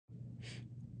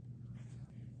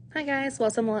Hi guys,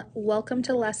 welcome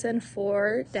to lesson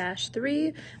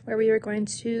 4-3, where we are going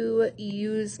to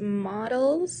use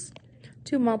models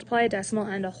to multiply a decimal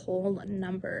and a whole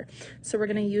number. So we're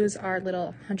going to use our little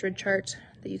 100 chart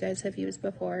that you guys have used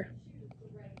before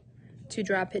to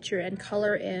draw a picture and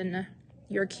color in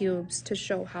your cubes to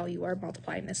show how you are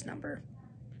multiplying this number.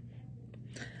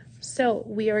 So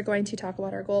we are going to talk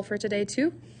about our goal for today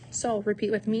too. So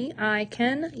repeat with me. I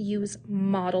can use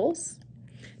models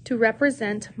to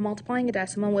represent multiplying a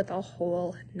decimal with a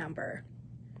whole number.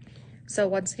 So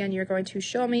once again, you're going to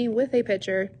show me with a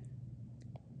picture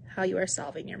how you are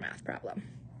solving your math problem.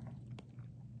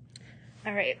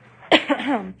 All right.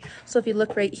 So if you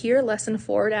look right here, lesson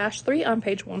 4-3 on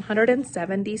page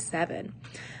 177.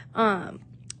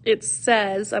 It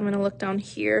says, I'm going to look down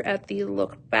here at the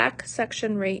look back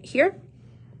section right here.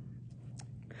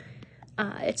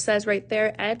 It says right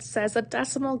there, Ed says a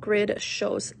decimal grid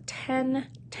shows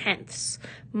 10/10.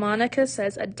 Monica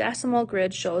says a decimal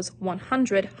grid shows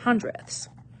 100 hundredths.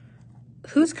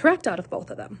 Who's correct out of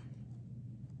both of them?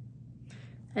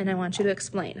 And I want you to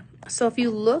explain. So if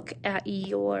you look at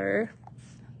your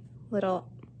little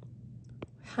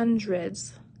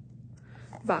hundreds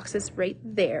boxes right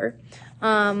there,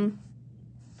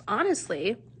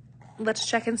 honestly, let's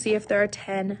check and see if there are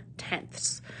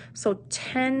 10/10. So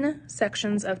 10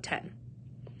 sections of 10.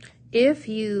 If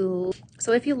you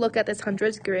look at this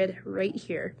hundreds grid right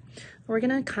here, we're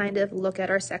gonna kind of look at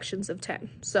our sections of 10.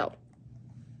 So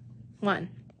 1,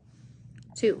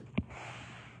 2,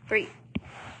 3,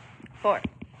 4,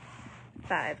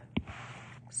 5,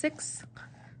 6,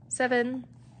 7,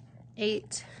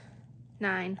 8,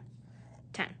 9,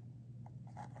 10.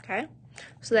 Okay,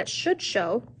 so that should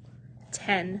show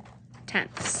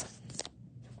 10/10.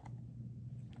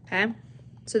 Okay,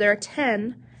 so there are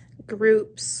 10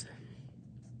 groups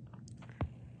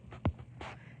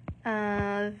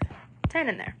of 10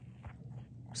 in there.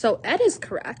 So Ed is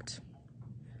correct,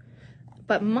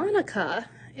 but Monica,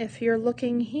 if you're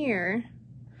looking here,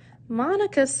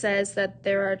 Monica says that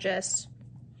there are just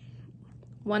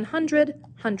 100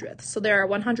 hundredths. So there are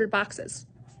 100 boxes.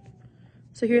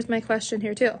 So here's my question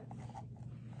here too.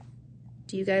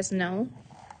 Do you guys know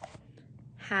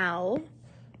how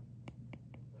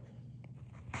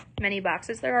many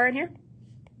boxes there are in here?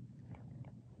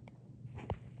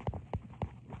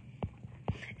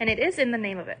 And it is in the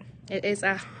name of it. It is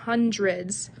a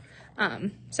hundreds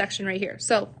section right here.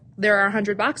 So there are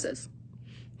 100 boxes.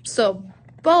 So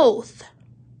both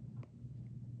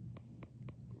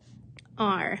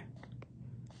are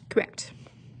correct.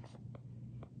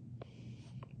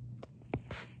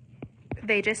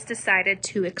 They just decided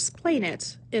to explain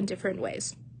it in different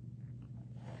ways.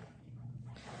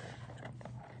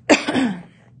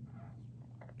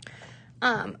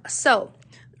 So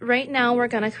right now we're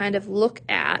going to kind of look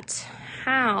at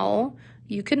how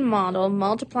you can model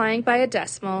multiplying by a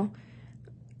decimal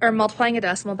or multiplying a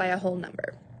decimal by a whole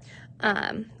number.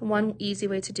 One easy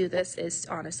way to do this is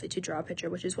honestly to draw a picture,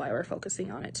 which is why we're focusing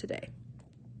on it today.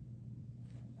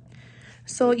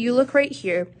 So you look right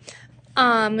here.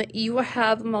 You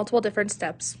have multiple different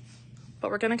steps, but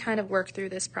we're going to kind of work through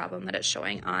this problem that it's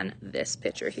showing on this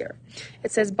picture here.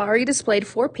 It says Bari displayed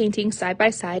 4 paintings side by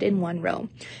side in one row.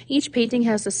 Each painting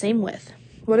has the same width.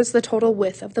 What is the total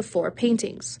width of the 4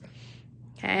 paintings?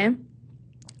 Okay,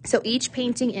 so each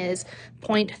painting is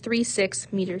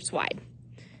 0.36 meters wide.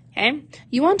 Okay,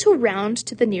 you want to round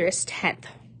to the nearest tenth.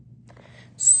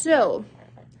 So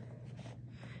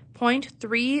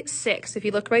 0.36, if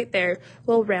you look right there,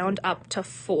 will round up to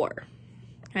 4.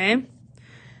 Okay.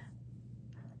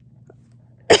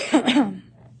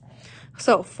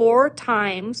 So 4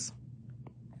 times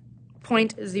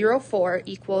 0.04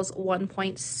 equals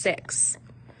 1.6.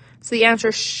 So the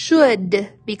answer should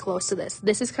be close to this.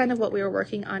 This is kind of what we were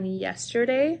working on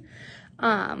yesterday.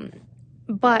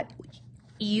 But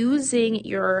using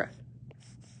your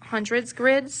hundreds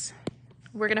grids,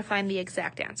 we're going to find the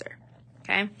exact answer.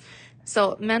 Okay.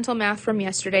 So mental math from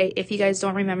yesterday, if you guys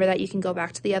don't remember that, you can go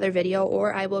back to the other video,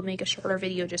 or I will make a shorter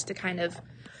video just to kind of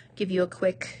give you a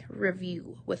quick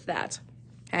review with that.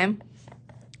 Okay.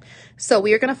 So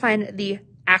we are going to find the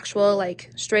actual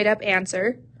straight up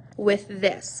answer with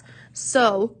this.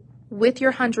 So with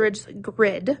your hundreds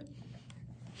grid,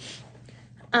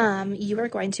 you are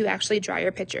going to actually draw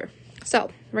your picture. So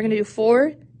we're going to do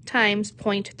 4 times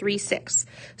 0.36.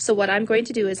 So what I'm going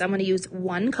to do is I'm going to use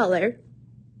one color,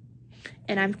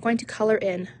 and I'm going to color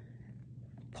in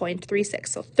 0.36,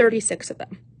 so 36 of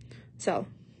them. So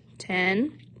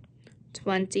 10,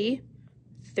 20,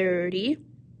 30,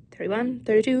 31,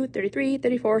 32, 33,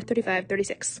 34, 35,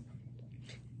 36.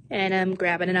 And I'm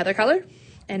grabbing another color,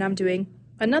 and I'm doing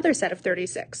another set of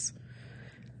 36.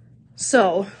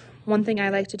 So one thing I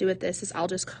like to do with this is I'll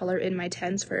just color in my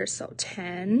 10s first. So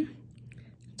 10,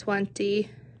 20,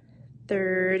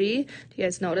 30. Do you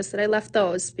guys notice that I left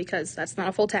those because that's not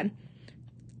a full 10?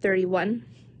 31,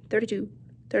 32,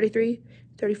 33,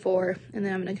 34, and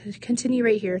then I'm going to continue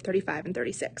right here, 35 and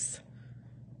 36.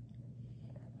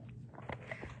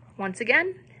 Once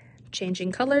again,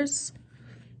 changing colors,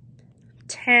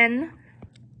 10,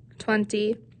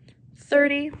 20,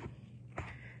 30,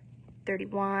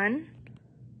 31,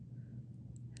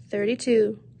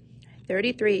 32,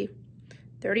 33,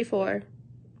 34,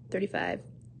 35,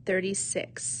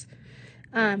 36.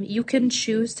 You can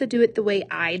choose to do it the way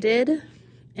I did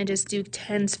and just do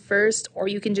 10s first, or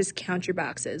you can just count your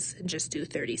boxes and just do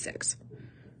 36.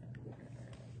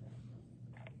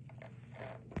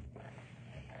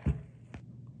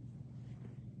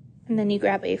 And then you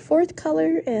grab a fourth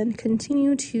color and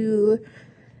continue to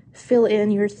fill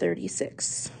in your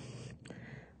 36.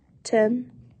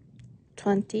 10,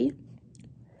 20,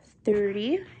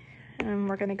 30, and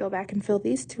we're going to go back and fill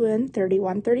these two in,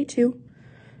 31, 32,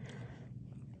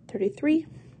 33,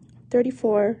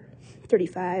 34,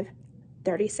 35,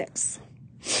 36.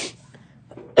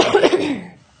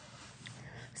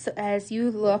 So as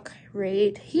you look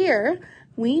right here,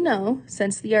 we know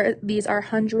since these are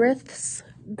hundredths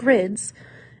grids,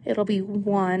 it'll be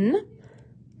one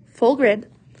full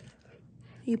grid.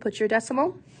 You put your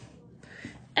decimal,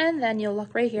 and then you'll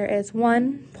look right here as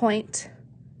 1.1,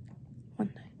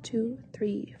 2,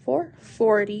 3, 4,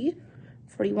 40,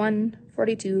 41,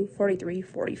 42, 43,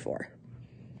 44.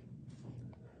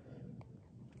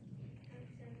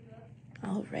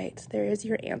 All right, there is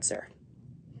your answer.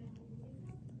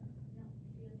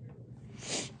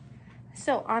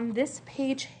 So on this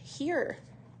page here,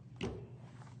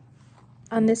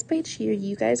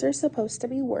 you guys are supposed to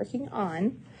be working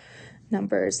on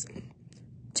numbers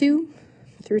 2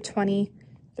 through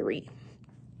 23,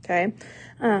 okay?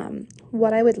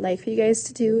 What I would like for you guys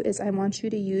to do is I want you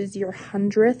to use your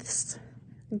hundredths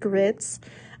grids.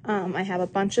 I have a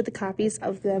bunch of the copies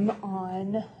of them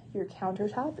on your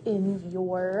countertop in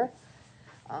your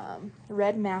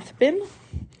red math bin.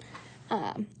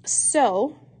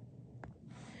 So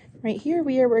right here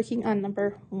we are working on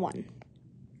number 1,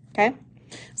 okay?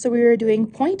 So we are doing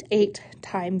 0.8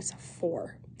 times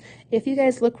 4. If you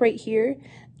guys look right here,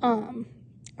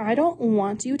 I don't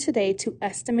want you today to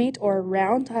estimate or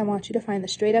round. I want you to find the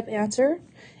straight up answer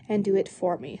and do it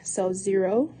for me. So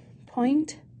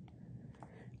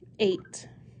 0.8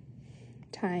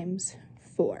 times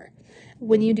 4.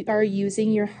 When you are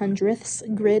using your hundredths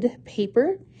grid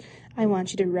paper, I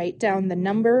want you to write down the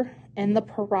number and the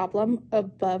problem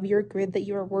above your grid that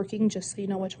you are working, just so you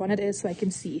know which one it is so I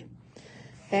can see.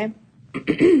 Okay?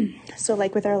 So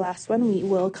like with our last one, we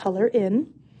will color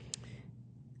in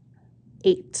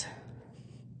 8.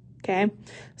 Okay?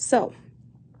 So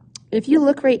if you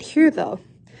look right here though,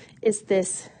 is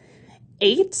this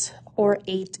 8 or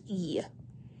 8E?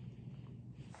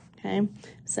 Okay?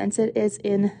 Since it is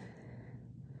in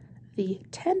the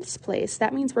 10ths place,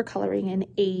 that means we're coloring in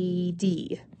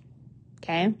AD.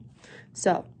 Okay?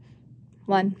 So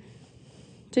 1,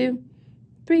 2,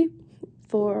 3,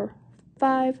 4,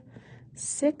 5,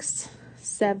 6,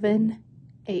 7,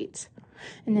 8.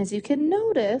 And as you can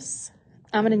notice,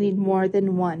 I'm going to need more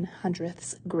than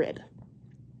 1/100ths grid.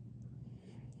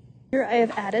 Here I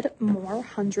have added more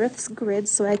hundredths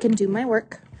grids so I can do my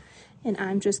work. And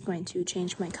I'm just going to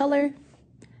change my color,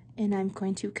 and I'm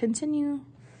going to continue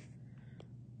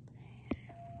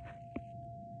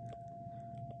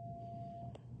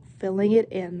filling it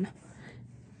in.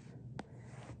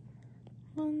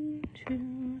 1,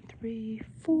 2, 3,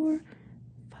 4,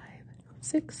 5,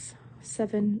 6,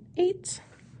 7, 8.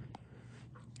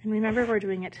 And remember, we're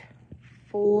doing it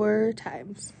 4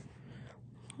 times.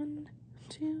 1,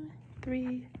 2,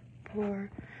 3, 4,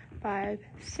 5,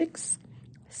 6,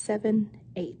 7,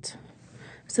 8.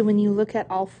 So when you look at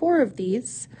all 4 of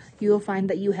these, you will find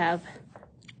that you have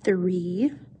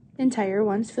 3 entire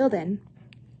ones filled in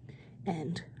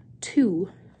and 2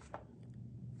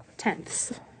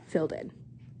 tenths filled in.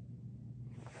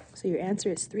 So your answer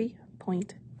is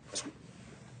 3.2.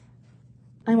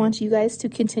 I want you guys to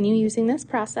continue using this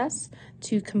process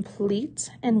to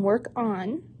complete and work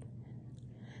on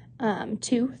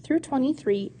 2 through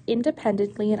 23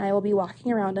 independently, and I will be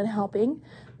walking around and helping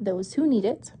those who need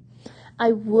it.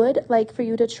 I would like for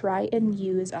you to try and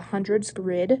use a hundreds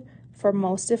grid for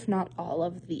most, if not all,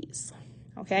 of these,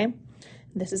 okay?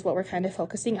 This is what we're kind of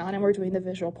focusing on, and we're doing the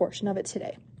visual portion of it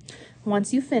today.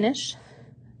 Once you finish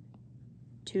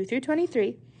 2 through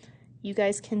 23, you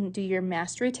guys can do your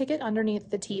mastery ticket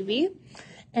underneath the TV,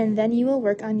 and then you will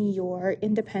work on your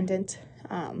independent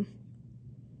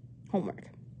homework.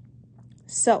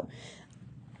 So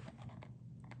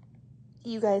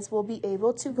you guys will be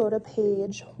able to go to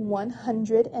page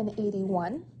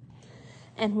 181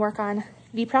 and work on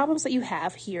the problems that you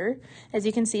have here. As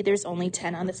you can see, there's only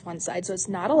 10 on this one side, so it's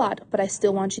not a lot, but I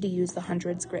still want you to use the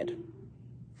hundreds grid.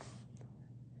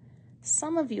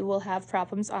 Some of you will have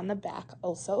problems on the back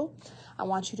also. I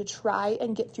want you to try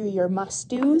and get through your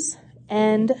must-dos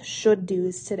and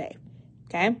should-dos today,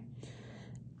 okay?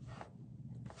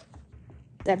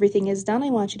 Everything is done. I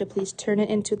want you to please turn it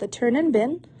into the turn-in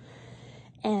bin,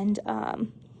 and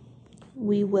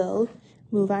we will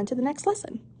move on to the next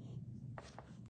lesson.